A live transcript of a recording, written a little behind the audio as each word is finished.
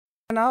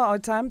Now our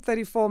time,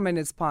 34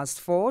 minutes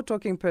past 4,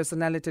 talking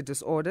personality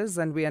disorders,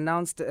 and we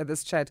announced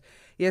this chat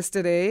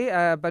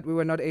yesterday, but we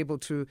were not able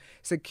to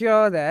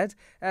secure that.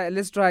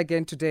 Let's try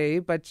again today,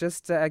 but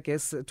just, I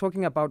guess,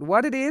 talking about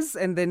what it is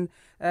and then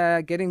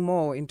getting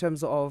more in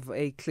terms of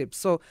a clip.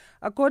 So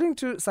according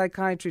to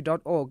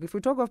psychiatry.org, if we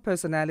talk of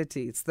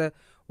personality, it's the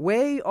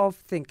way of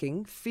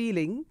thinking,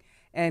 feeling,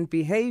 and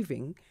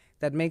behaving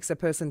that makes a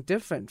person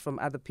different from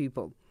other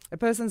people. A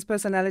person's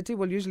personality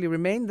will usually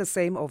remain the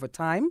same over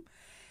time.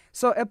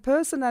 So a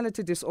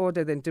personality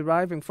disorder, then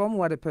deriving from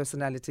what a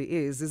personality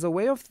is a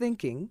way of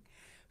thinking,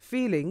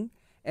 feeling,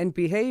 and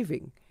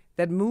behaving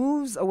that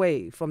moves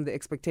away from the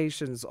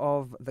expectations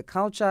of the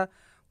culture,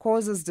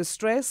 causes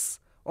distress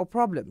or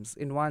problems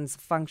in one's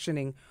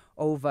functioning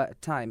over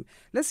time.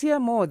 Let's hear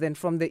more then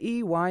from the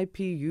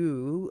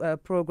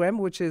EYPU program,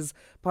 which is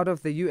part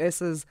of the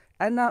US's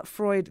Anna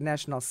Freud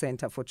National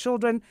Center for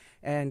Children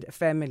and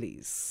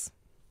Families.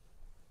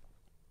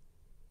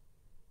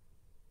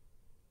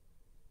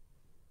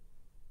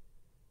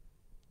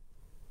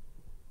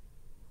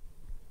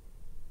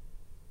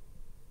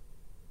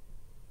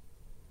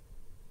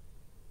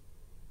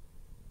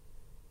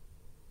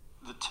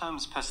 The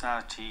terms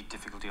personality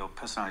difficulty or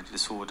personality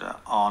disorder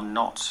are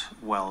not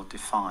well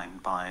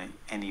defined by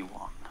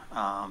anyone.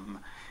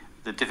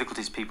 The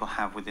difficulties people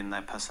have within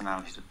their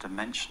personality are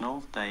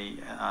dimensional. They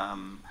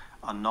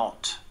are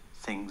not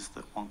things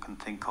that one can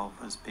think of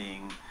as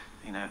being,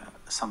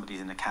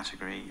 somebody's in a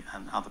category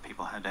and other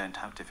people don't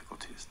have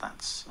difficulties.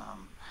 That's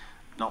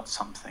not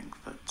something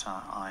that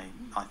I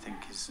think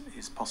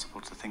is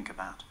possible to think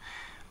about.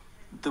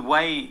 The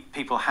way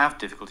people have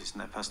difficulties in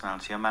their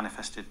personality are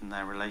manifested in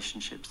their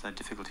relationships, their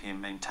difficulty in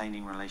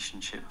maintaining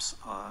relationships,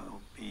 or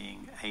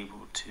being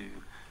able to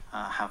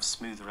have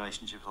smooth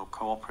relationships or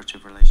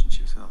cooperative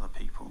relationships with other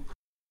people.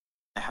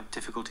 They have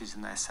difficulties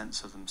in their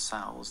sense of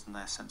themselves and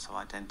their sense of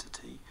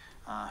identity,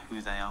 who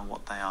they are,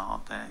 what they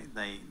are.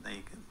 They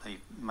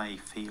may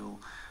feel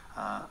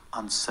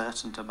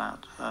uncertain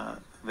about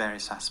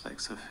various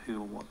aspects of who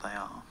or what they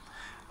are.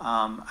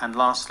 And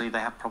lastly,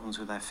 they have problems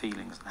with their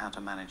feelings and how to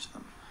manage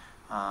them.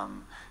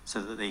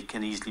 So that they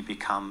can easily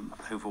become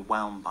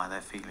overwhelmed by their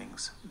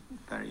feelings,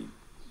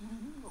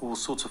 all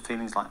sorts of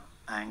feelings like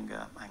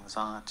anger,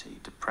 anxiety,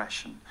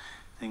 depression,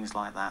 things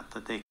like that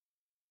they